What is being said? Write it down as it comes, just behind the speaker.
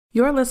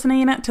You're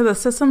listening to the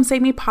Systems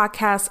Save Me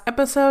podcast,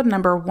 episode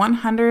number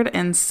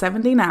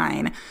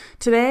 179.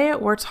 Today,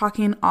 we're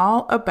talking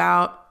all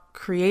about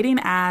creating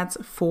ads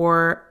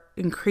for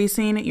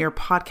increasing your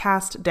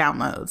podcast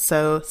downloads.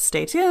 So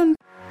stay tuned.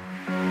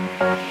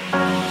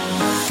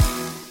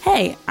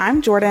 Hey,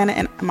 I'm Jordan,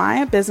 and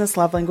my business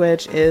love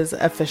language is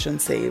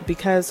efficiency,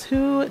 because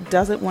who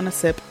doesn't want to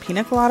sip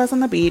pina coladas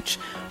on the beach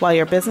while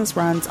your business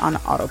runs on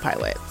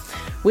autopilot?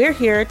 We're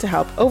here to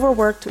help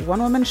overworked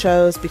one-woman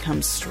shows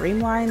become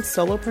streamlined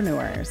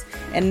solopreneurs.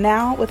 And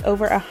now, with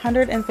over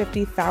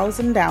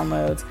 150,000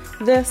 downloads,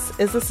 this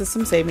is the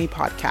Systems Save Me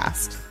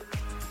podcast.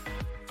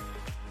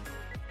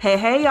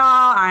 Hey,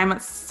 y'all. I'm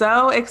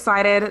so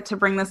excited to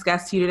bring this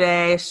guest to you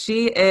today.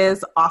 She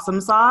is awesome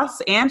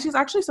sauce, and she's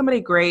actually somebody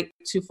great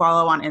to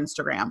follow on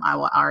Instagram. I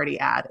will already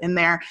add in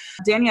there.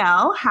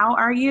 Danielle, how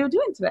are you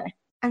doing today?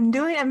 I'm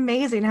doing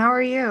amazing. How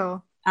are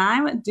you?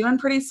 I'm doing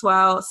pretty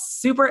swell.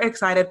 Super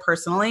excited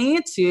personally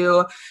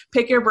to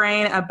pick your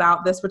brain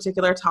about this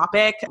particular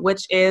topic,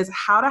 which is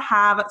how to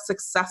have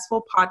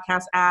successful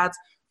podcast ads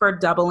for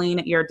doubling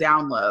your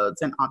downloads.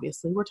 And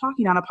obviously we're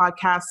talking on a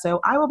podcast, so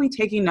I will be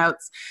taking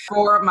notes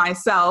for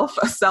myself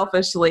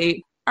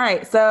selfishly. All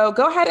right, so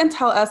go ahead and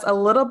tell us a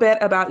little bit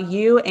about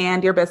you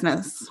and your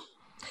business.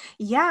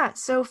 Yeah,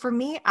 so for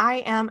me, I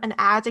am an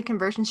ads and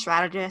conversion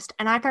strategist,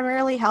 and I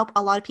primarily help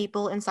a lot of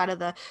people inside of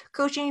the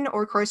coaching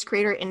or course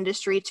creator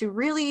industry to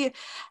really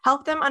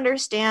help them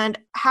understand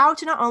how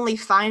to not only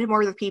find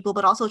more of the people,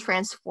 but also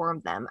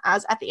transform them.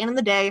 As at the end of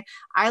the day,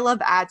 I love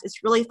ads.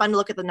 It's really fun to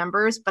look at the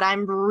numbers, but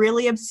I'm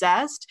really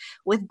obsessed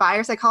with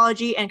buyer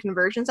psychology and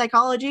conversion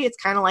psychology. It's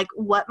kind of like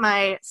what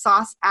my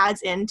sauce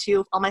adds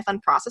into all my fun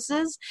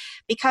processes,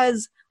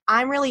 because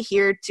I'm really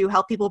here to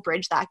help people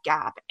bridge that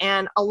gap.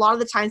 And a lot of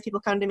the times people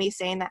come to me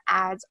saying that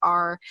ads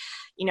are,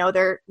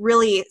 they're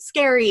really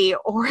scary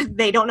or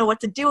they don't know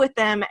what to do with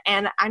them.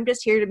 And I'm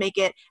just here to make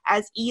it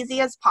as easy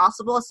as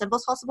possible, as simple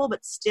as possible,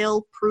 but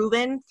still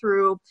proven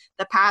through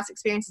the past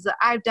experiences that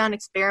I've done,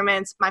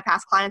 experiments, my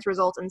past clients'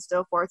 results, and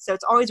so forth. So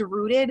it's always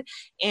rooted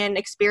in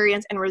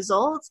experience and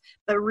results,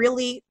 but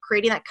really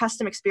creating that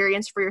custom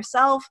experience for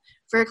yourself,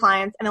 for your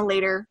clients, and then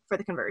later for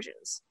the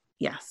conversions.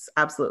 Yes,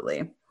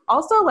 absolutely.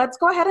 Also, let's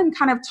go ahead and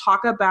kind of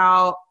talk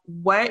about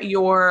what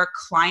your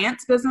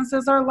clients'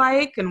 businesses are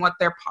like and what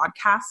their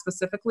podcasts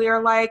specifically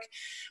are like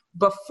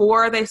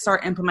before they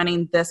start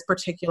implementing this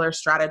particular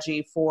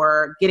strategy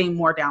for getting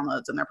more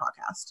downloads in their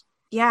podcast.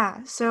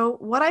 Yeah. So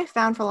what I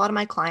found for a lot of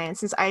my clients,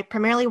 since I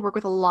primarily work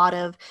with a lot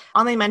of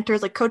online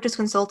mentors, like coaches,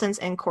 consultants,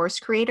 and course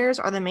creators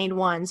are the main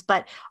ones,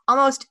 but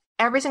almost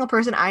every single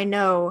person I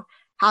know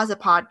has a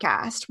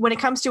podcast when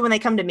they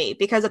come to me,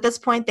 because at this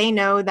point they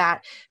know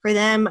that for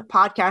them,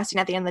 podcasting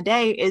at the end of the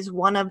day is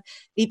one of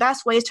the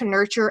best ways to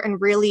nurture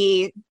and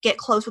really get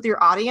close with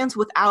your audience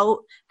without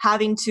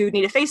having to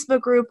need a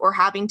Facebook group or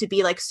having to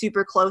be like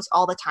super close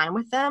all the time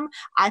with them.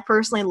 I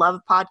personally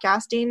love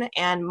podcasting,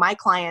 and my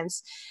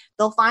clients,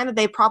 they'll find that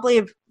they probably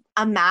have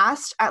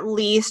amassed at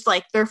least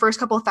like their first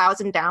couple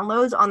thousand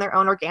downloads on their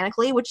own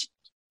organically, which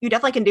you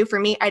definitely can do. For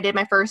me, I did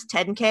my first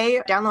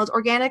 10K downloads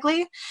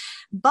organically,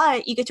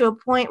 but you get to a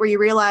point where you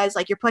realize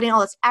like you're putting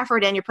all this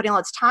effort in, you're putting all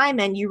this time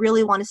in, you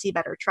really want to see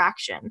better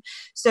traction.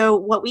 So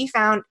what we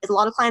found is a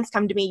lot of clients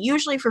come to me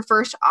usually for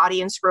first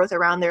audience growth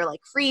around their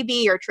like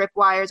freebie or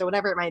tripwires or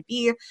whatever it might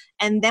be.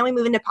 And then we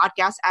move into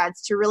podcast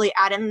ads to really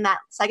add in that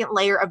second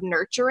layer of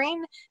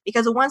nurturing,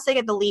 because once they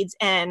get the leads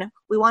in,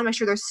 we want to make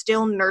sure they're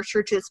still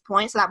nurtured to this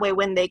point. So that way,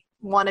 when they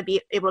want to be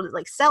able to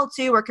like sell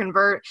to or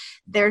convert,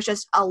 there's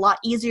just a lot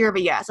easier of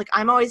a yes. Like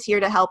I'm always here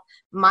to help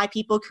my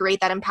people create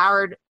that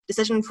empowered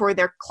decision for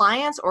their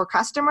clients or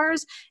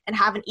customers and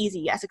have an easy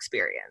yes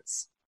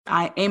experience.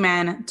 I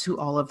amen to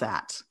all of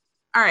that.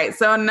 All right.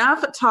 So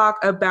enough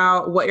talk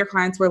about what your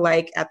clients were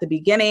like at the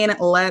beginning.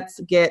 Let's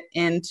get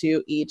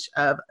into each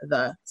of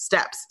the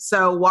steps.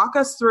 So walk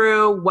us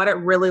through what it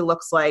really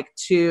looks like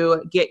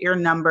to get your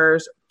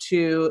numbers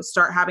to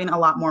start having a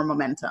lot more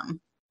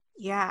momentum.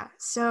 Yeah.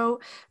 So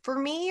for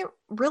me,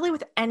 really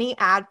with any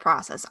ad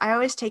process, I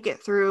always take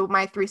it through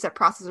my 3-step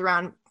process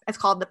around, it's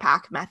called the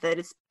PAC method.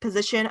 It's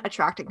position,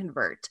 attract, and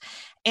convert.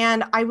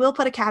 And I will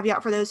put a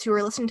caveat for those who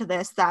are listening to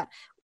this that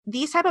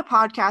these type of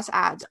podcast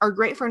ads are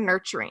great for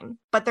nurturing,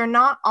 but they're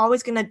not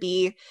always going to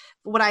be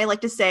what I like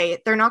to say,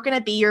 they're not going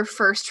to be your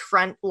first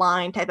front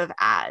line type of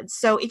ads.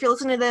 So if you're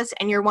listening to this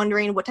and you're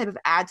wondering what type of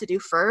ad to do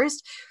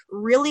first,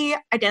 really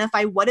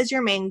identify what is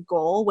your main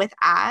goal with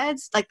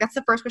ads. Like that's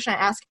the first question I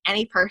ask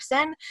any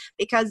person,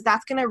 because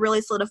that's going to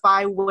really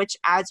solidify which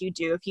ads you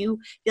do. If you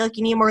feel like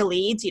you need more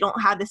leads, you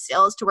don't have the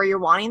sales to where you're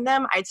wanting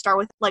them, I'd start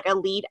with like a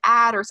lead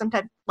ad or some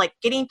type like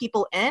getting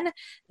people in.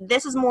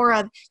 This is more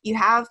of you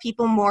have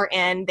people more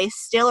in, they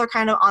still are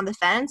kind of on the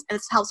fence, and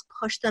this helps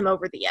push them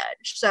over the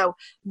edge. So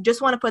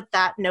just want to put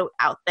that note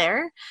out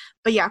there.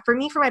 But yeah, for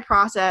me, for my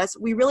process,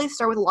 we really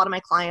start with a lot of my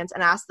clients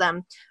and ask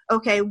them,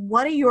 okay,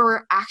 what do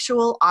your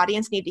actual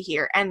audience need to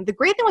hear? And the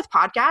great thing with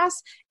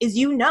podcasts is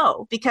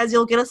because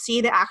you'll get to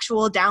see the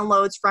actual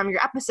downloads from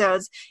your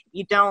episodes.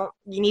 You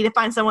need to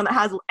find someone that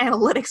has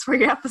analytics for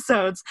your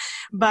episodes.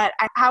 But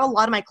I have a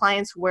lot of my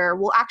clients where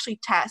we'll actually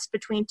test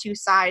between two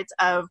sides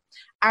of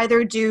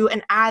either do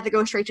an ad that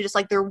goes straight to just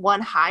like their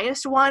one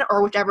highest one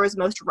or whichever is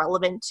most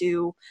relevant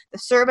to the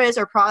service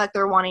or product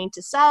they're wanting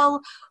to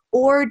sell,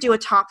 or do a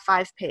top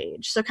 5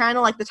 page. So kind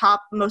of like the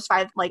top most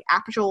 5 like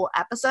actual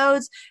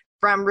episodes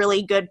from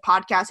really good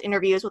podcast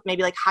interviews with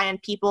maybe like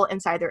high-end people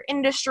inside their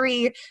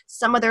industry,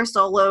 some of their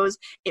solos.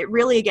 It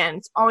really, again,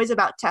 it's always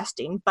about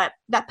testing, but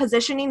that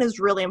positioning is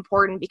really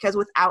important because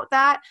without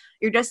that,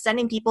 you're just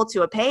sending people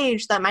to a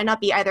page that might not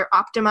be either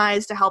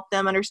optimized to help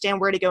them understand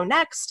where to go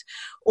next,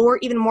 or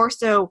even more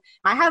so,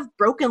 might have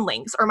broken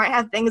links or might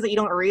have things that you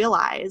don't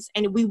realize.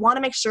 And we want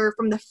to make sure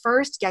from the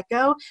first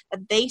get-go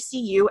that they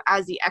see you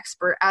as the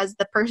expert, as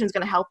the person who's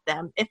going to help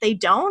them. If they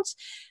don't,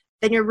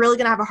 then you're really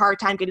going to have a hard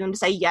time getting them to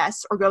say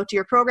yes or go to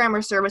your program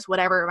or service,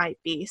 whatever it might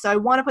be. So I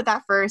want to put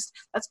that first.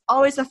 That's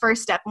always the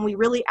first step. And we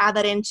really add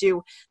that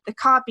into the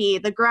copy,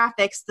 the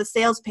graphics, the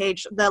sales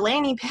page, the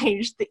landing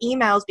page, the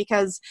emails,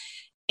 because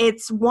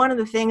it's one of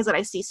the things that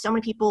I see so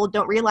many people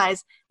don't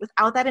realize.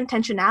 Without that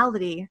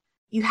intentionality,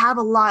 you have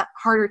a lot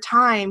harder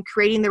time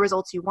creating the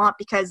results you want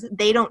because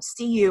they don't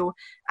see you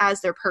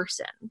as their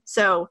person.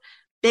 So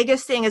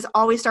biggest thing is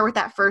always start with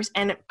that first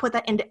and put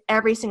that into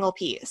every single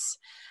piece.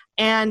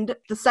 And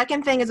the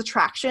second thing is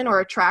attraction or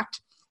attract.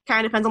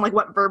 Kind of depends on like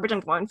what verbiage I'm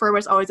going for, but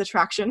it's always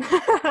attraction.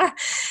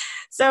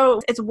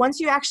 So it's once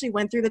you actually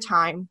went through the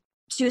time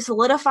to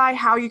solidify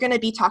how you're going to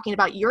be talking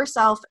about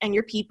yourself and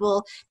your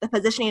people, the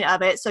positioning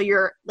of it. So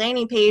your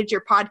landing page,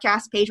 your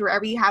podcast page,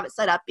 wherever you have it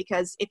set up,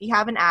 because if you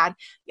have an ad,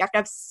 you have to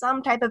have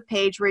some type of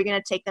page where you're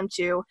going to take them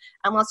to,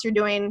 unless you're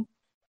doing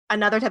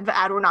another type of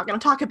ad we're not going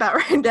to talk about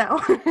right now.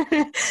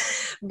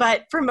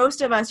 But for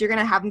most of us, you're going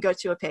to have them go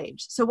to a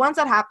page. So once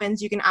that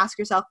happens, you can ask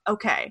yourself,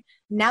 okay,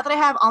 now that I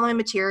have all my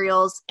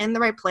materials in the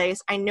right place,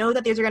 I know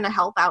that these are going to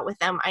help out with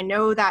them. I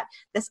know that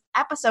this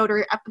episode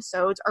or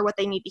episodes are what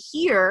they need to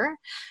hear.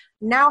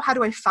 Now, how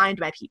do I find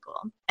my people?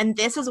 And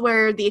this is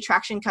where the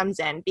attraction comes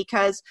in,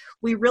 because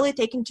we really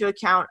take into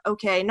account,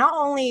 okay, not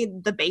only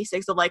the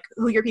basics of like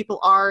who your people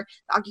are,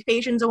 the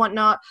occupations and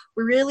whatnot,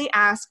 we really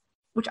ask,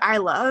 which I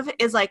love,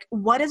 is like,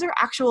 what is their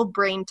actual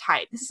brain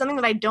type? This is something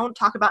that I don't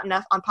talk about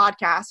enough on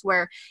podcasts,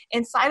 where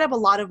inside of a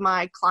lot of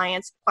my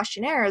clients'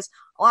 questionnaires,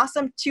 I'll ask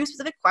them 2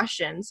 specific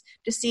questions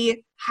to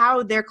see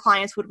how their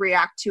clients would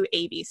react to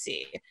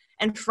ABC.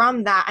 And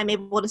from that, I'm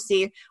able to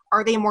see,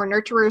 are they more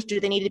nurturers? Do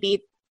they need to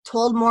be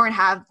told more and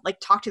have like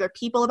talk to their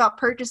people about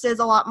purchases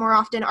a lot more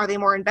often? Are they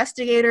more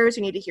investigators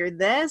who need to hear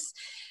this?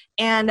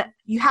 And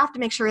you have to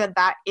make sure that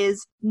that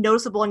is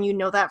noticeable and you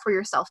know that for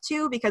yourself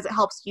too, because it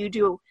helps you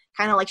do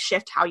kind of like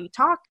shift how you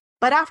talk.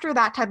 But after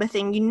that type of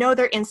thing, you know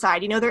their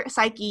inside, you know their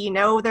psyche, you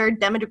know their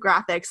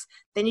demographics,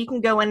 then you can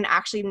go in and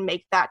actually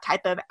make that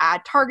type of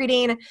ad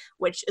targeting,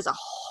 which is a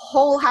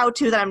whole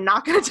how-to that I'm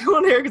not going to do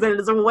on there because it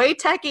is way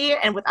techy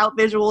and without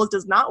visuals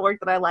does not work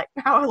that I like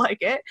how I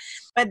like it.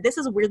 But this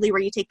is weirdly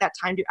where you take that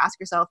time to ask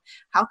yourself,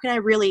 how can I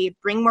really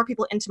bring more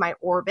people into my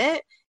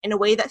orbit in a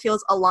way that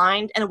feels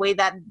aligned and a way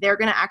that they're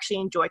going to actually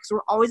enjoy? Because we're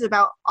always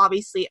about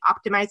obviously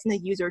optimizing the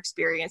user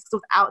experience. So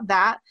without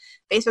that,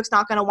 Facebook's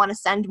not going to want to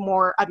send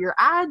more of your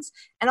ads.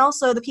 And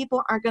also the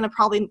people aren't going to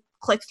probably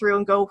click through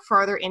and go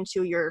farther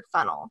into your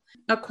funnel.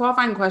 A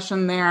qualifying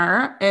question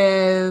there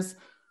is,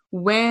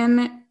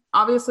 when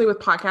obviously with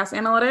podcast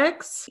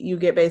analytics, you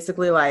get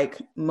basically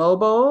like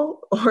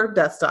mobile or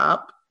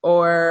desktop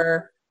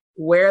or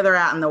where they're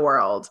at in the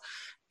world.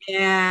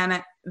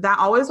 And that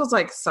always was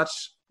like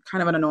such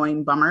kind of an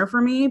annoying bummer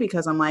for me,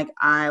 because I'm like,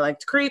 I like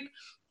to creep.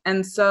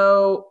 And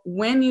so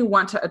when you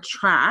want to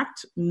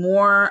attract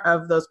more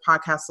of those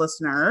podcast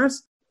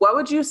listeners, what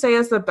would you say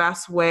is the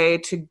best way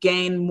to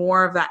gain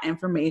more of that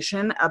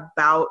information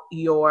about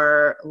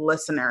your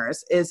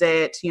listeners? Is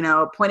it,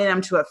 pointing them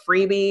to a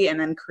freebie and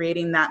then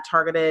creating that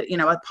targeted,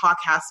 a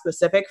podcast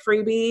specific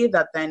freebie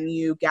that then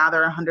you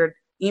gather 100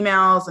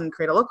 emails and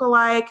create a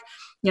lookalike?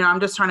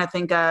 I'm just trying to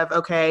think of,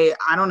 okay,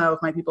 I don't know if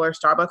my people are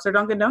Starbucks or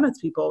Dunkin' Donuts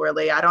people,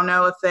 really. I don't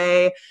know if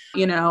they,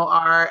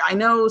 I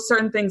know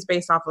certain things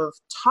based off of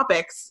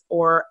topics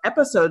or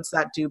episodes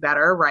that do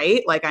better,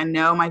 right? Like I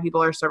know my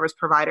people are service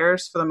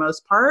providers for the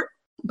most part,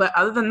 but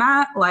other than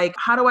that, like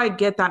how do I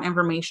get that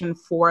information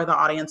for the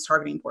audience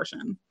targeting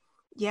portion?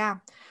 Yeah.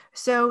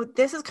 So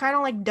this is kind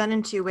of like done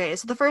in 2 ways.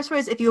 So the first way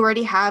is if you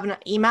already have an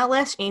email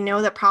list and you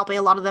know that probably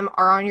a lot of them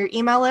are on your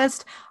email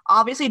list,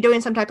 obviously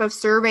doing some type of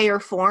survey or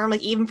form.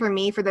 Like even for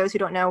me, for those who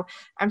don't know,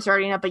 I'm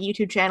starting up a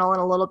YouTube channel in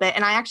a little bit.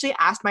 And I actually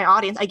asked my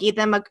audience, I gave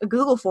them a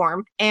Google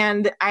form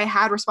and I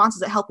had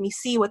responses that helped me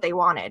see what they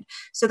wanted.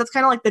 So that's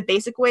kind of like the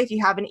basic way. If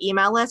you have an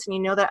email list and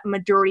you know that a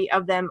majority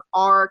of them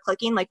are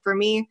clicking, like for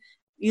me,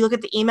 you look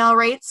at the email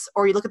rates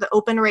or you look at the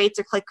open rates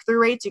or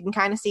click-through rates, you can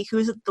kind of see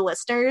who's the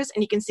listeners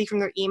and you can see from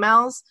their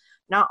emails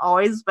not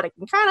always, but I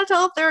can kind of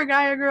tell if they're a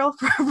guy or girl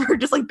for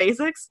just like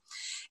basics.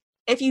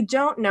 If you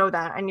don't know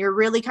that and you're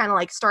really kind of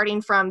like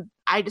starting from,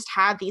 I just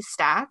have these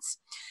stats,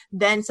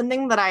 then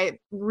something that I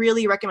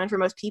really recommend for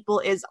most people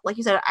is, like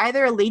you said,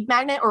 either a lead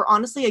magnet or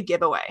honestly a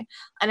giveaway,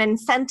 an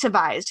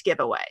incentivized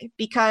giveaway.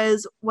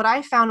 Because what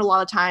I found a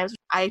lot of times,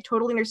 I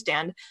totally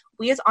understand,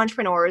 we as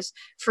entrepreneurs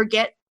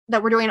forget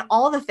that we're doing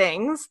all the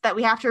things, that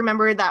we have to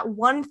remember that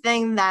one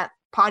thing that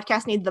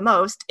podcasts need the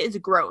most is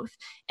growth.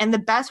 And the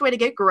best way to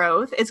get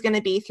growth is going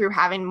to be through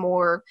having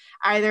more,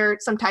 either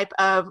some type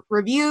of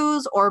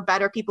reviews or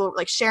better people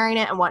like sharing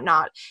it and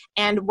whatnot.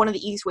 And one of the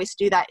easiest ways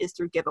to do that is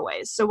through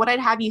giveaways. So what I'd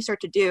have you start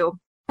to do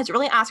is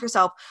really ask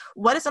yourself,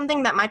 what is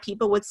something that my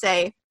people would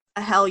say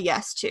a hell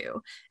yes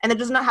to? And it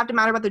does not have to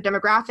matter about their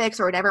demographics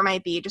or whatever it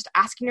might be, just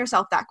asking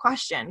yourself that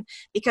question,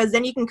 because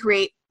then you can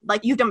create,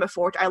 like you've done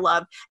before, which I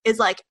love, is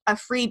like a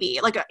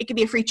freebie. Like it could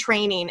be a free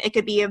training. It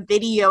could be a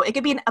video. It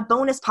could be a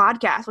bonus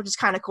podcast, which is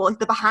kind of cool. Like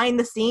the behind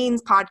the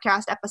scenes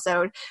podcast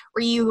episode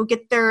where you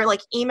get their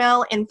like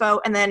email info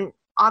and then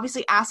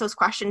obviously ask those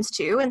questions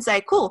too and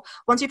say, cool,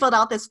 once you filled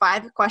out this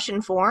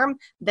 5-question form,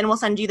 then we'll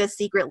send you the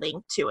secret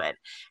link to it.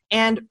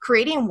 And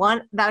creating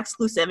that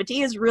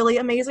exclusivity is really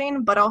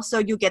amazing, but also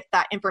you get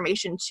that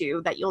information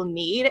too that you'll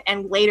need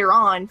and later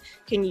on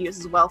can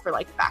use as well for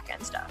like back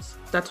end stuff.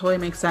 That totally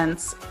makes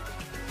sense.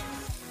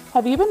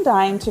 Have you been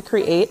dying to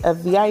create a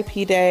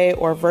VIP day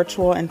or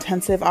virtual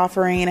intensive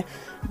offering,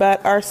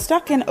 but are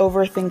stuck in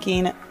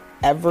overthinking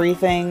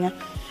everything?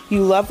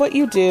 You love what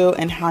you do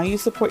and how you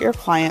support your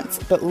clients,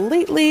 but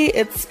lately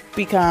it's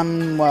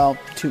become,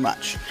 too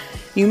much.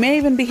 You may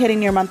even be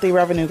hitting your monthly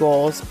revenue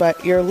goals,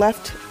 but you're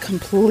left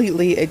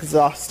completely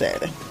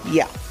exhausted.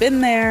 Yeah,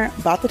 been there,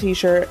 bought the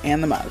t-shirt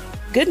and the mug.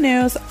 Good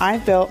news,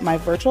 I've built my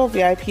virtual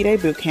VIP Day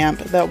Bootcamp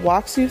that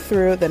walks you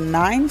through the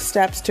 9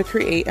 steps to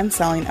create and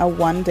selling a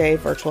 1-day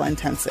virtual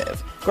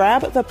intensive.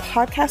 Grab the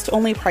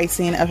podcast-only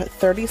pricing of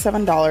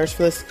 $37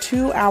 for this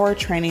 2-hour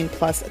training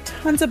plus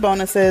tons of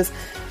bonuses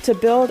to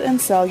build and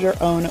sell your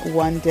own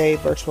 1-day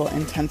virtual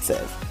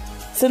intensive.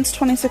 Since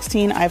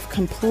 2016, I've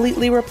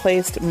completely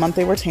replaced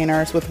monthly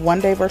retainers with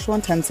 1-day virtual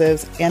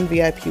intensives and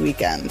VIP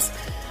weekends.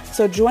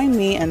 So join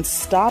me and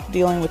stop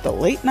dealing with the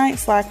late night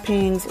Slack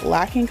pings,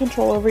 lacking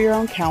control over your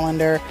own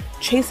calendar,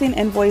 chasing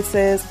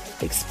invoices,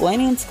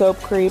 explaining scope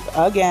creep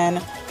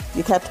again.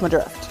 You catch my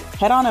drift.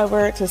 Head on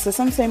over to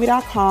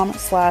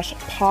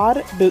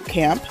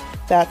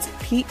systemsamy.com/podbootcamp. That's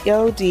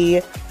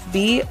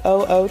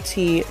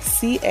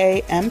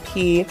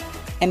PODBOOTCAMP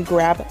and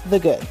grab the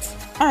goods.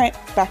 All right,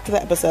 back to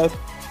the episode.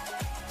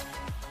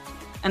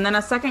 And then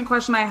a second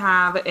question I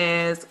have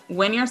is,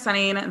 when you're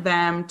sending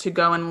them to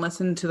go and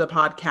listen to the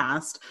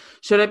podcast,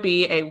 should it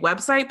be a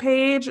website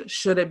page?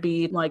 Should it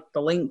be like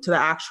the link to the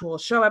actual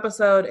show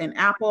episode in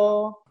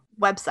Apple?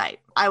 Website.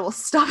 I will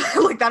stop.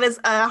 Like that is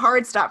a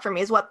hard stop for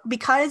me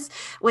because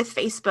with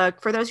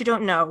Facebook, for those who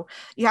don't know,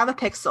 you have a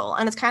pixel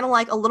and it's kind of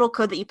like a little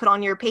code that you put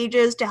on your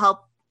pages to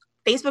help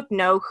Facebook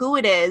know who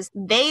it is.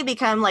 They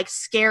become like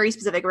scary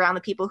specific around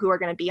the people who are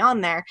going to be on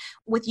there.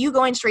 With you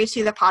going straight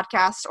to the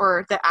podcast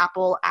or the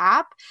Apple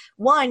app,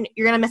 one,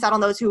 you're going to miss out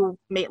on those who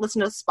may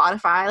listen to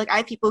Spotify. Like I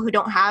have people who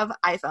don't have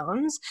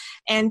iPhones.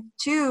 And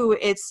two,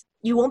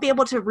 you won't be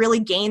able to really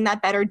gain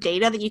that better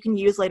data that you can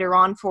use later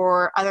on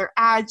for other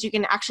ads. You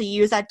can actually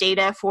use that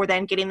data for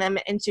then getting them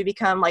into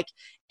become like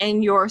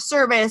in your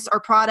service or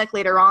product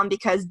later on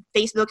because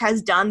Facebook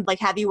has done like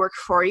heavy work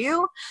for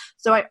you.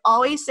 So I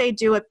always say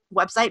do a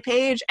website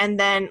page and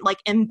then like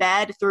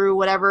embed through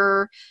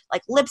whatever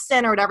like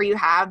Libsyn or whatever you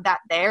have that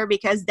there,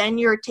 because then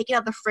you're taking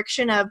out the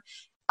friction of,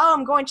 oh,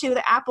 I'm going to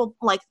the Apple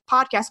like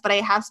podcast, but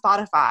I have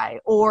Spotify,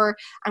 or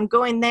I'm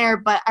going there,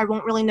 but I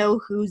won't really know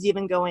who's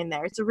even going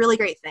there. It's a really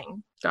great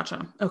thing.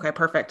 Gotcha. Okay,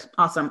 perfect.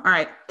 Awesome. All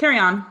right, carry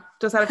on.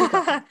 Just had a few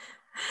questions.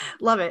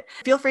 Love it.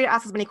 Feel free to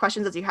ask as many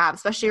questions as you have,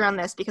 especially around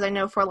this, because I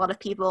know for a lot of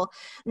people,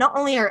 not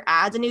only are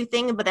ads a new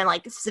thing, but then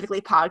like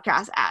specifically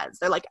podcast ads,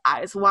 they're like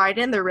eyes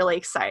widen, they're really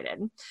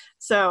excited.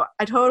 So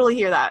I totally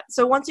hear that.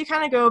 So once you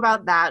kind of go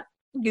about that,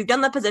 you've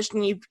done the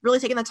position, you've really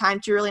taken the time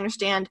to really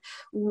understand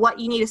what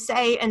you need to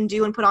say and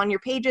do and put on your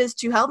pages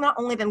to help not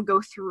only them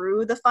go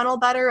through the funnel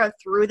better or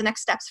through the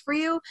next steps for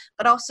you,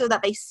 but also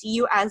that they see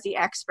you as the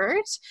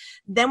expert.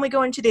 Then we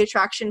go into the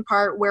attraction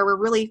part where we're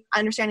really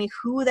understanding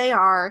who they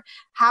are,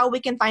 how we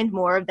can find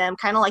more of them,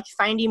 kind of like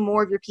finding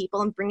more of your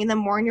people and bringing them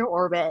more in your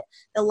orbit.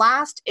 The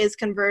last is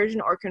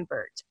conversion or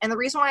convert. And the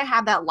reason why I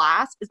have that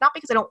last is not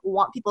because I don't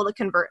want people to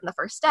convert in the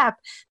first step,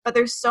 but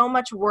there's so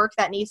much work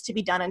that needs to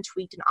be done and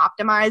tweaked and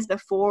optimized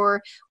before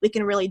we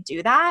can really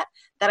do that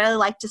I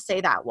like to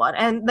say that one.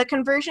 And the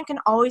conversion can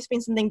always be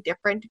something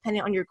different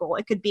depending on your goal.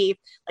 It could be,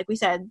 like we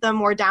said, the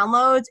more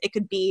downloads. It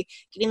could be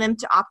getting them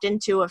to opt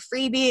into a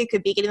freebie. It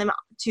could be getting them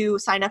to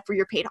sign up for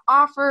your paid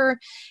offer.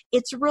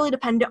 It's really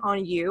dependent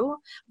on you.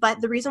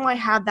 But the reason why I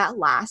have that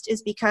last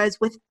is because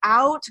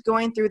without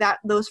going through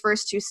those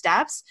first 2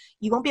 steps,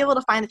 you won't be able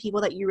to find the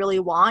people that you really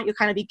want. You'll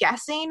kind of be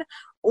guessing,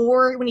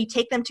 or when you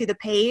take them to the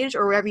page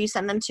or wherever you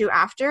send them to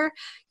after,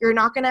 you're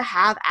not going to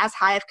have as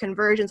high of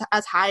conversions,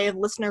 as high of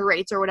listener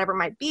rates or whatever it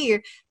might be,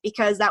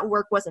 because that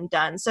work wasn't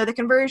done. So the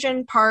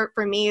conversion part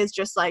for me is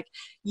just like,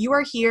 you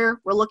are here,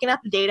 we're looking at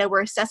the data,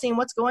 we're assessing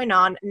what's going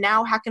on.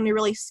 Now, how can we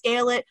really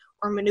scale it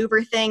or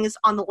maneuver things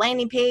on the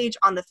landing page,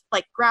 on the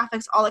like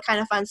graphics, all that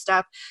kind of fun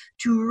stuff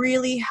to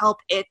really help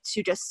it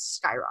to just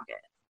skyrocket.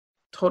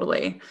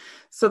 Totally.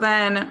 So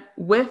then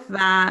with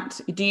that,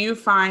 do you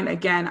find,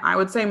 again, I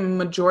would say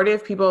majority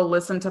of people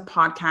listen to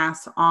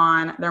podcasts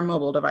on their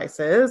mobile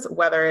devices,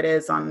 whether it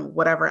is on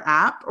whatever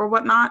app or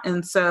whatnot.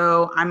 And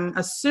so I'm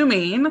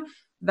assuming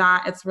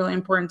that it's really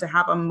important to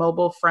have a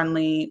mobile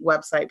friendly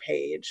website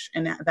page,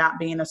 and that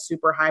being a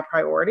super high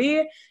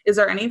priority. Is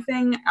there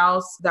anything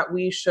else that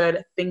we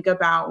should think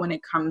about when it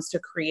comes to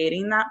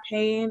creating that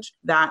page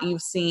that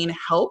you've seen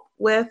help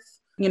with,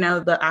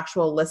 the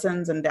actual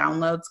listens and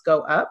downloads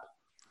go up?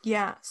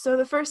 Yeah. So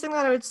the first thing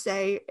that I would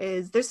say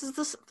is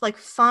this like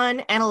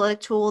fun analytic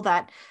tool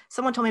that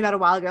someone told me about a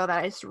while ago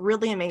that is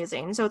really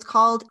amazing. So it's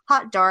called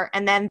HotDart,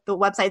 and then the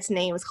website's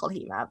name is called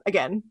Heatmap.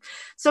 Again,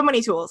 so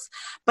many tools,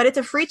 but it's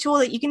a free tool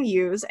that you can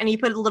use, and you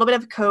put a little bit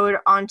of code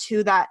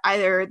onto that,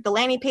 either the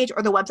landing page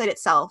or the website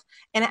itself,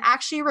 and it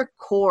actually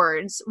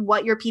records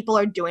what your people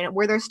are doing,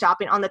 where they're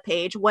stopping on the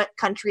page, what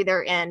country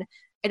they're in.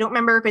 I don't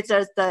remember if it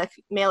does the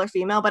male or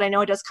female, but I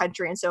know it does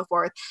country and so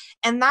forth.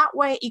 And that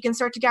way you can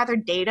start to gather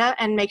data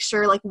and make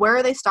sure, like, where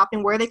are they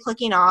stopping? Where are they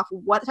clicking off?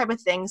 What type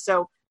of thing?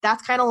 So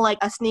that's kind of like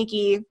a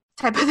sneaky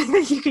type of thing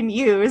that you can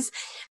use.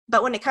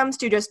 But when it comes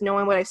to just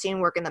knowing what I've seen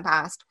work in the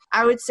past,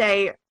 I would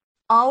say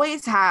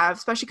always have,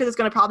 especially because it's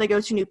going to probably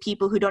go to new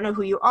people who don't know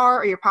who you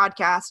are or your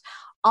podcast,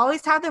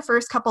 always have the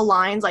first couple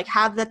lines, like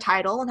have the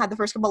title and have the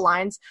first couple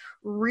lines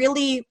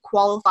really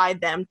qualify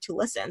them to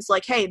listen. So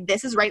like, hey,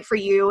 this is right for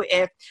you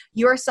if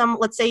you're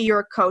let's say you're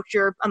a coach,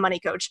 you're a money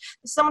coach.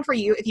 This is someone for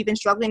you if you've been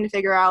struggling to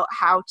figure out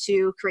how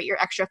to create your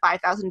extra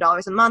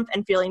 $5,000 a month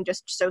and feeling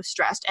just so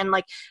stressed. And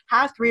like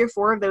have 3 or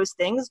 4 of those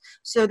things.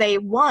 So they,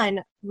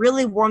 1,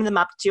 really warm them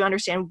up to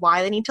understand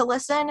why they need to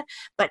listen,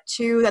 but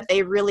 2, that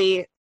they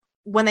really,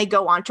 when they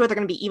go onto it, they're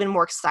going to be even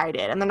more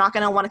excited, and they're not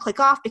going to want to click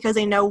off because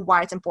they know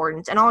why it's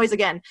important. And always,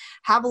 again,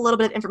 have a little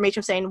bit of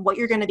information saying what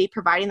you're going to be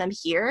providing them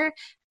here.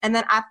 And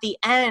then at the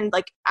end,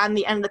 like on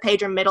the end of the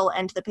page or middle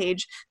end of the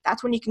page,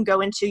 that's when you can go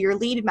into your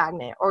lead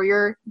magnet or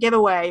your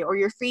giveaway or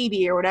your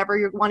freebie or whatever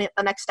you want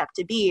the next step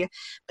to be.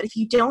 But if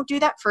you don't do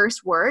that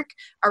first work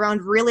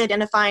around really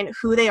identifying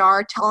who they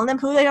are, telling them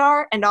who they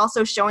are, and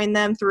also showing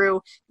them through,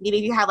 maybe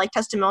you have like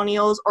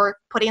testimonials or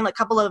putting like a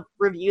couple of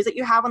reviews that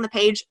you have on the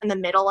page in the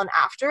middle and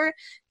after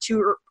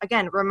to,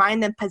 again,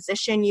 remind them,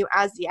 position you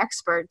as the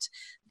expert,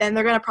 then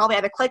they're going to probably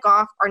either click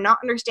off or not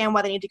understand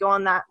why they need to go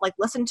on that, like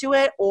listen to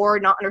it, or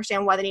not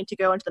understand why they need to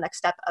go into the next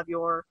step of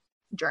your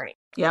journey.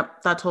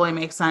 Yep, that totally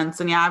makes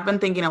sense. And yeah, I've been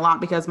thinking a lot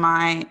because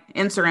my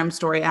Instagram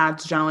story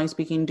ads, generally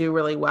speaking, do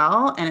really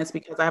well. And it's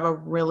because I have a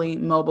really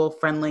mobile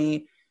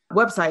friendly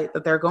website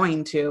that they're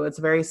going to. It's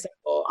very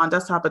simple. On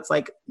desktop, it's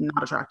like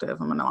not attractive.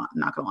 I'm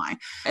not gonna lie.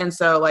 And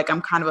so like,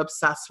 I'm kind of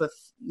obsessed with,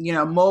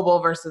 mobile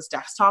versus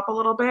desktop a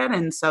little bit.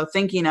 And so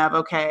thinking of,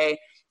 okay,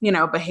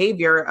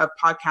 behavior of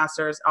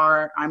podcasters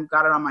are, I've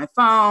got it on my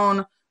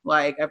phone,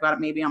 like I've got it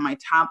maybe on my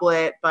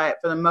tablet, but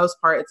for the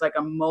most part, it's like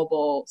a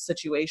mobile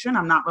situation.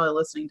 I'm not really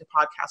listening to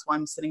podcasts while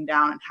I'm sitting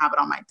down and have it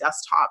on my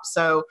desktop.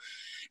 So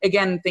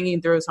again, thinking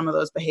through some of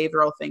those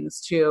behavioral things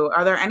too.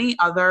 Are there any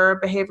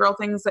other behavioral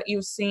things that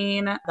you've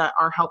seen that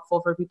are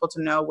helpful for people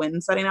to know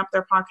when setting up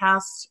their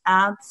podcast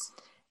ads?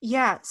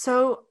 Yeah.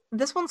 So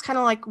this one's kind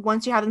of like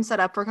once you have them set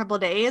up for a couple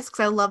of days,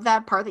 because I love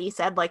that part that you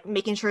said, like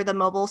making sure the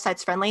mobile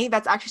site's friendly.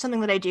 That's actually something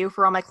that I do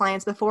for all my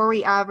clients before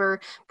we ever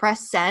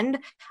press send.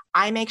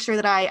 I make sure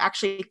that I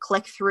actually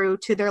click through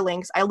to their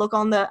links. I look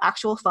on the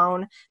actual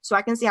phone so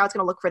I can see how it's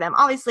going to look for them.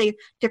 Obviously,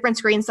 different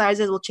screen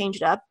sizes will change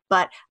it up,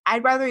 but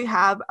I'd rather you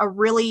have a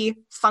really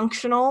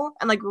functional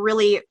and like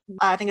really,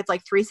 I think it's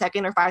like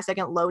 3-second or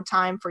 5-second load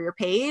time for your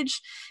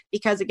page,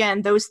 because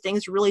again, those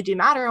things really do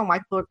matter and why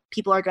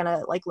people are going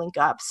to like link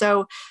up.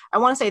 So I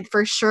want to say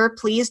for sure,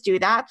 please do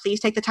that. Please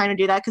take the time to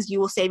do that because you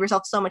will save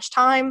yourself so much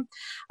time.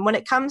 When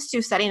it comes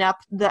to setting up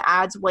the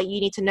ads, what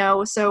you need to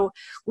know. So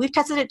we've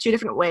tested it 2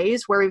 different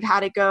ways where we've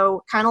had it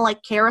go kind of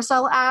like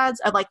carousel ads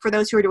of like, for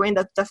those who are doing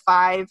the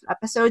 5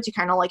 episodes, you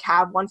kind of like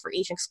have one for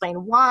each and explain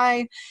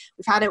why.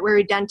 We've had it where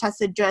we then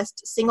tested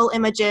just single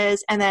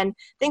images. And then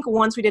I think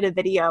once we did a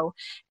video.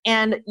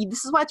 And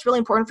this is why it's really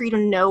important for you to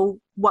know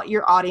what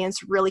your audience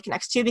really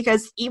connects to,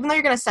 because even though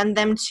you're going to send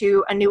them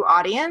to a new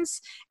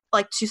audience,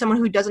 like to someone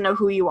who doesn't know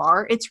who you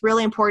are, it's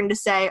really important to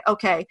say,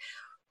 okay,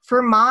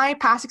 for my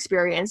past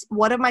experience,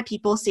 what do my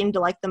people seem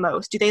to like the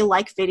most? Do they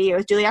like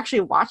videos? Do they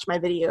actually watch my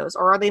videos?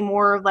 Or are they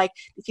more of like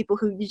the people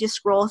who you just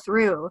scroll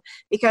through?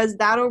 Because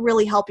that'll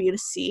really help you to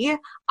see.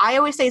 I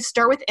always say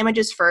start with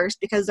images first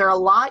because they're a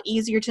lot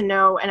easier to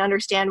know and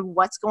understand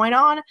what's going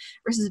on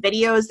versus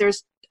videos.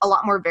 There's a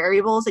lot more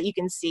variables that you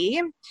can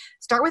see.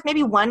 Start with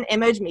maybe one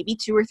image, maybe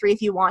 2 or 3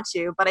 if you want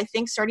to, but I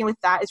think starting with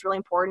that is really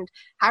important.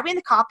 Having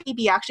the copy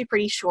be actually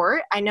pretty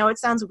short. I know it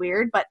sounds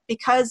weird, but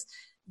because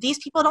these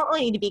people don't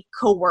really need to be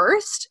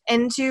coerced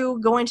into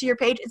going to your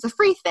page. It's a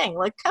free thing.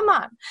 Like, come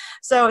on.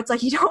 So it's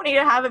like, you don't need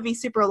to have it be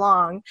super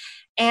long.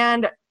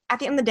 And at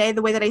the end of the day,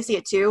 the way that I see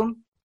it too,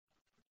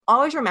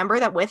 always remember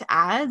that with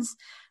ads,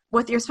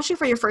 especially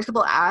for your first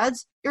couple of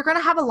ads, you're going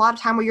to have a lot of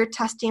time where you're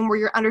testing, where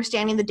you're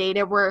understanding the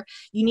data, where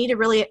you need to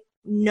really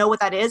know what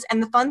that is.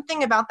 And the fun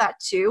thing about that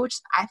too, which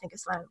I think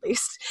is fun at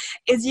least,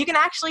 is you can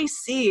actually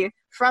see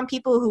from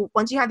people who,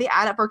 once you have the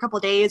ad up for a couple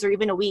of days or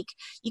even a week,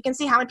 you can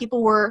see how many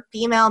people were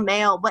female,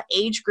 male, what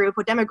age group,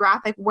 what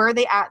demographic, where are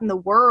they at in the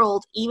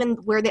world, even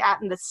where are they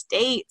at in the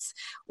States,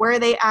 where are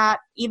they at,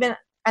 even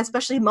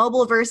especially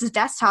mobile versus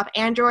desktop,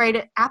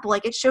 Android, Apple.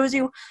 Like, it shows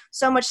you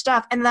so much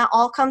stuff. And that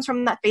all comes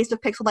from that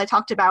Facebook pixel that I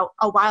talked about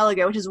a while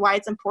ago, which is why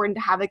it's important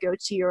to have it go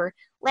to your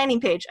landing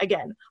page.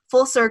 Again,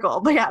 full circle.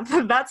 But yeah,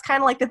 that's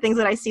kind of like the things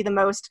that I see the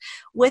most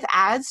with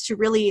ads to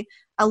really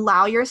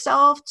allow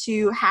yourself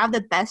to have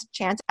the best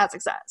chance at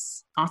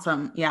success.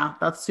 Awesome. Yeah,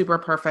 that's super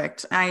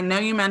perfect. I know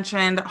you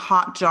mentioned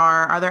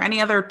Hotjar. Are there any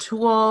other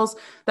tools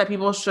that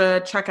people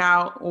should check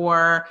out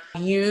or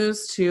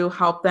use to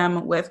help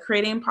them with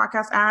creating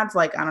podcast ads?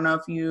 Like, I don't know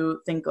if you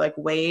think like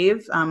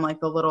Wave, like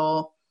the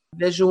little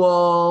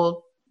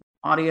visual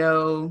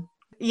audio.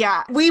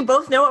 Yeah, we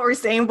both know what we're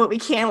saying, but we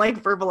can't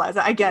like verbalize it.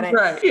 I get it.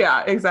 Right.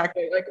 Yeah,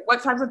 exactly. Like,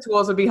 what types of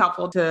tools would be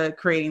helpful to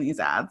creating these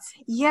ads?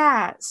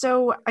 Yeah.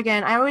 So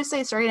again, I always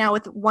say starting out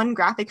with one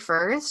graphic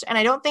first. And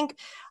I don't think,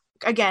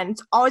 again,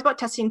 it's always about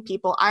testing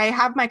people. I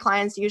have my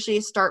clients usually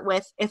start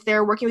with, if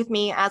they're working with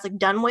me as like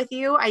done with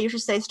you, I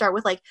usually say start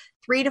with like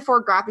 3 to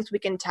 4 graphics we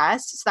can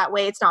test. So that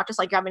way it's not just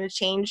like having to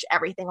change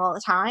everything all the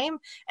time.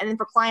 And then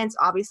for clients,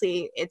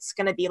 obviously it's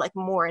going to be like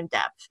more in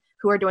depth,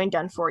 who are doing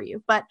done for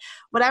you. But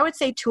what I would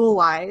say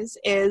tool-wise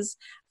is,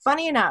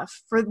 funny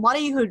enough, for a lot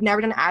of you who've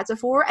never done ads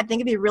before, I think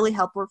it'd be really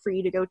helpful for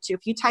you to go to,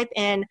 if you type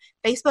in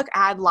Facebook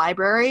ad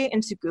library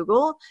into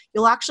Google,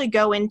 you'll actually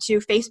go into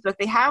Facebook.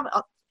 They have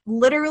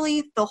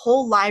literally the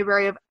whole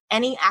library of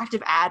any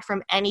active ad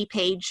from any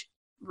page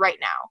right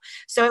now.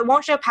 So it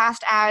won't show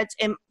past ads,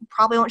 and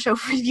probably won't show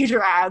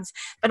future ads,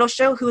 but it'll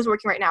show who's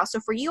working right now. So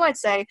for you, I'd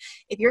say,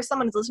 if you're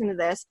someone who's listening to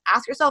this,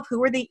 ask yourself,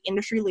 who are the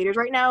industry leaders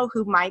right now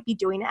who might be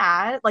doing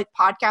ads, like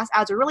podcast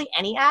ads or really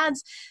any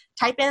ads.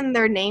 Type in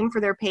their name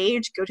for their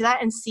page, go to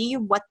that and see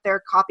what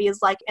their copy is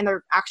like and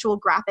their actual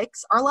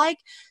graphics are like.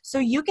 So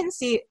you can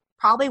see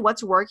probably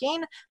what's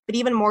working, but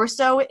even more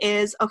so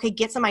is, okay,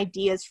 get some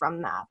ideas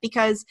from that.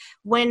 Because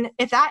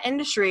if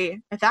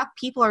that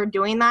people are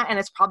doing that and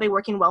it's probably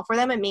working well for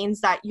them, it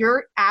means that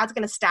your ad's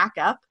going to stack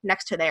up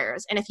next to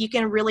theirs. And if you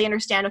can really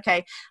understand,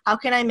 okay, how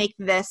can I make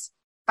this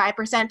 5%,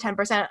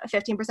 10%,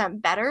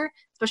 15% better,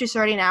 especially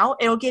starting out,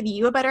 it'll give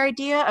you a better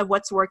idea of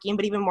what's working,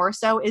 but even more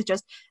so is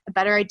just a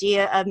better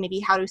idea of maybe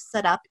how to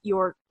set up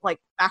your like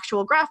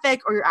actual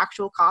graphic or your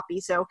actual copy.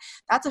 So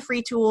that's a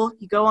free tool.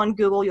 You go on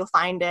Google, you'll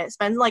find it.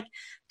 Spend like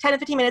 10 to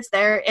 15 minutes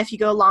there. If you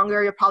go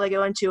longer, you'll probably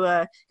go into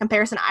a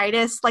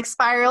comparisonitis like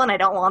spiral, and I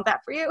don't want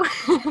that for you.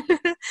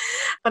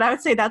 But I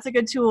would say that's a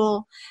good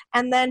tool.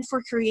 And then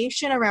for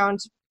creation around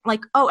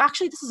like, oh,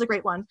 actually, this is a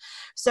great one.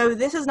 So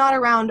this is not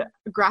around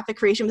graphic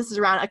creation. This is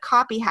around a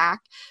copy hack.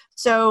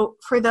 So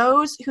for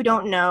those who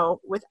don't know,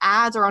 with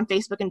ads or on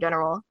Facebook in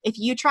general, if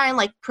you try and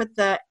like put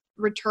the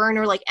return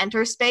or like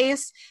enter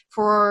space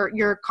for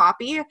your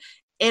copy,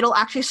 it'll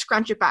actually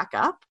scrunch it back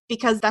up,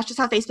 because that's just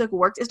how Facebook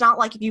works. It's not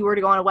like if you were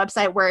to go on a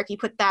website where if you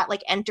put that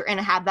like enter and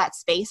have that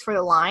space for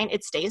the line,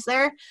 it stays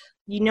there.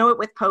 You know it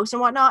with posts and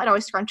whatnot, it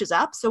always scrunches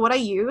up. So what I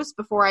use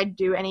before I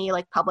do any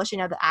like publishing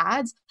of the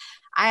ads,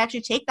 I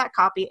actually take that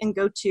copy and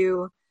go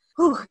to,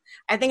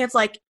 I think it's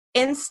like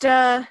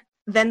Insta,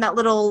 then that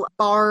little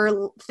bar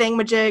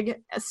thingamajig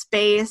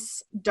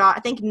space dot, I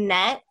think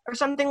net or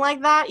something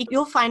like that.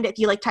 You'll find it if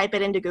you like type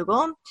it into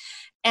Google,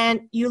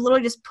 and you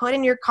literally just put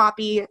in your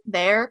copy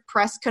there,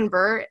 press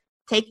convert,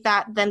 take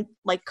that, then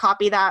like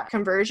copy that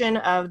conversion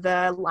of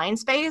the line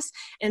space,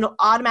 and it'll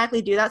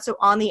automatically do that. So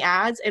on the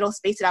ads, it'll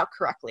space it out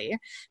correctly,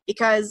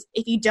 because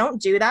if you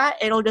don't do that,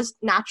 it'll just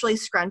naturally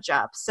scrunch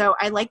up. So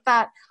I like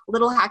that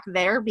little hack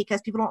there,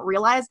 because people don't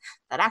realize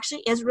that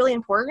actually is really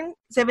important.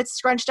 So if it's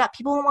scrunched up,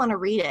 people won't want to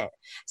read it.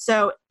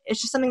 So it's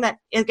just something that,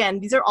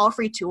 again, these are all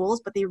free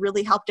tools, but they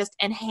really help just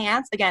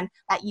enhance, again,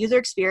 that user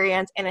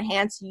experience and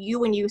enhance you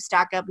when you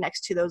stack up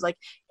next to those like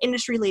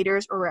industry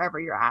leaders or wherever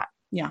you're at.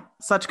 Yeah,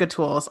 such good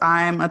tools.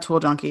 I'm a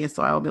tool junkie,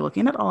 so I will be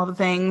looking at all the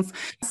things.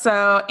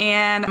 So,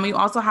 and we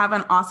also have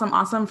an awesome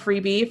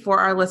freebie for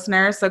our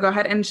listeners. So go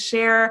ahead and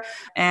share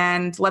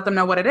and let them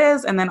know what it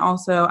is, and then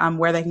also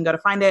where they can go to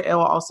find it. It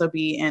will also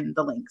be in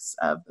the links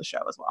of the show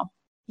as well.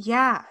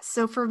 Yeah.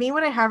 So for me,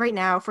 what I have right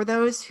now, for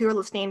those who are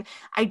listening,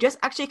 I just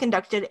actually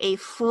conducted a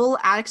full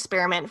ad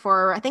experiment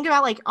for, I think,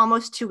 about like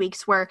almost 2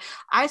 weeks, where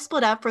I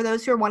split up, for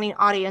those who are wanting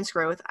audience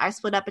growth, I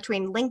split up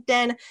between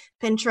LinkedIn,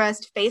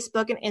 Pinterest,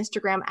 Facebook, and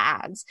Instagram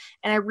ads.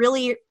 And I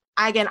really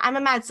I'm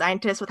a mad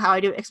scientist with how I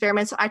do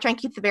experiments. So I try and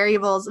keep the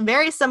variables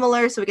very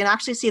similar so we can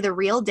actually see the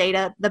real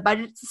data. The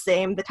budget's the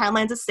same, the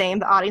timeline's the same,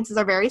 the audiences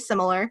are very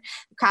similar,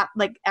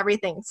 like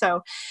everything.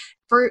 So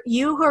for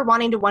you who are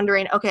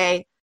wondering,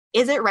 okay,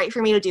 is it right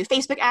for me to do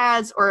Facebook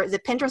ads, or is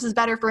it Pinterest is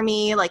better for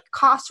me, like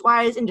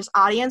cost-wise and just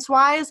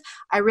audience-wise?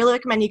 I really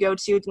recommend you go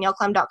to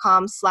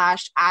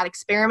danielleclem.com/ad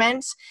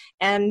experiment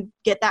and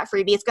get that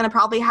freebie. It's going to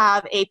probably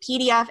have a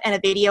PDF and a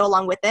video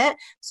along with it,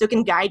 so it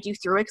can guide you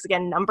through it, because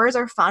again, numbers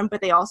are fun, but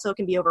they also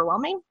can be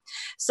overwhelming.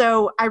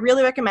 So I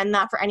really recommend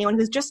that for anyone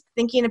who's just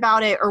thinking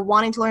about it or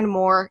wanting to learn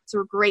more. It's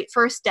a great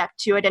first step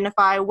to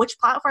identify which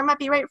platform might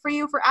be right for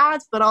you for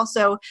ads, but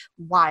also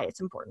why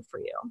it's important for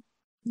you.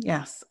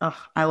 Yes. Oh,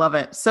 I love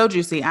it. So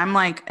juicy. I'm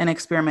like an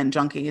experiment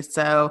junkie.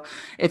 So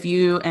if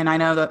you, and I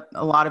know that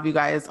a lot of you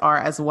guys are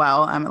as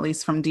well, at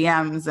least from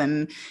DMs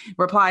and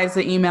replies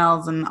to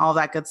emails and all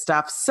that good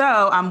stuff.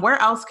 So where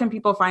else can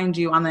people find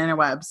you on the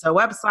interweb? So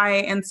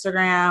website,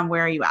 Instagram,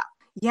 where are you at?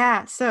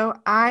 Yeah. So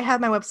I have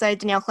my website,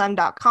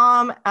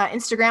 danielleclem.com,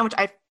 Instagram, which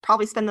I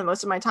probably spend the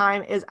most of my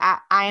time is at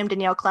I am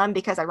Danielle Clem,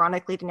 because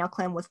ironically Danielle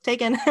Clem was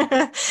taken.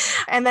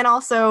 And then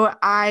also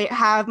I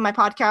have my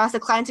podcast, the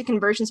Clients and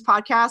Conversions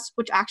podcast,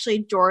 which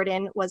actually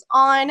Jordan was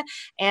on.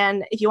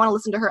 And if you want to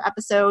listen to her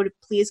episode,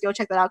 please go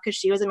check that out, because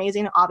she was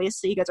amazing.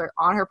 Obviously you guys are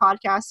on her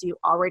podcast, so you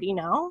already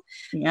know.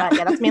 Yeah,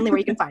 that's mainly where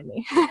you can find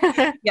me.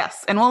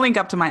 Yes. And we'll link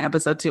up to my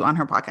episode too on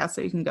her podcast,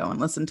 so you can go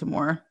and listen to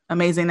more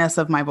amazingness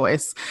of my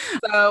voice.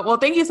 So, well,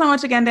 thank you so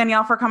much again,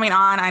 Danielle, for coming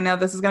on. I know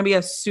this is going to be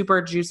a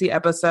super juicy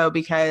episode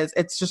because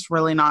it's just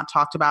really not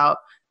talked about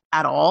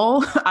at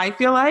all, I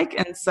feel like.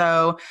 And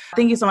so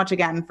thank you so much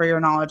again for your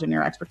knowledge and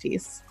your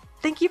expertise.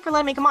 Thank you for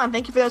letting me come on.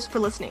 Thank you for those for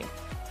listening.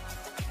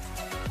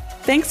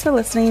 Thanks for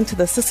listening to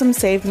the System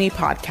Saved Me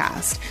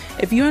podcast.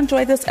 If you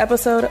enjoyed this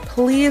episode,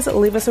 please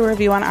leave us a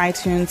review on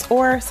iTunes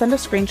or send a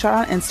screenshot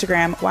on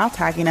Instagram while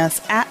tagging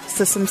us at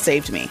System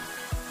Saved Me.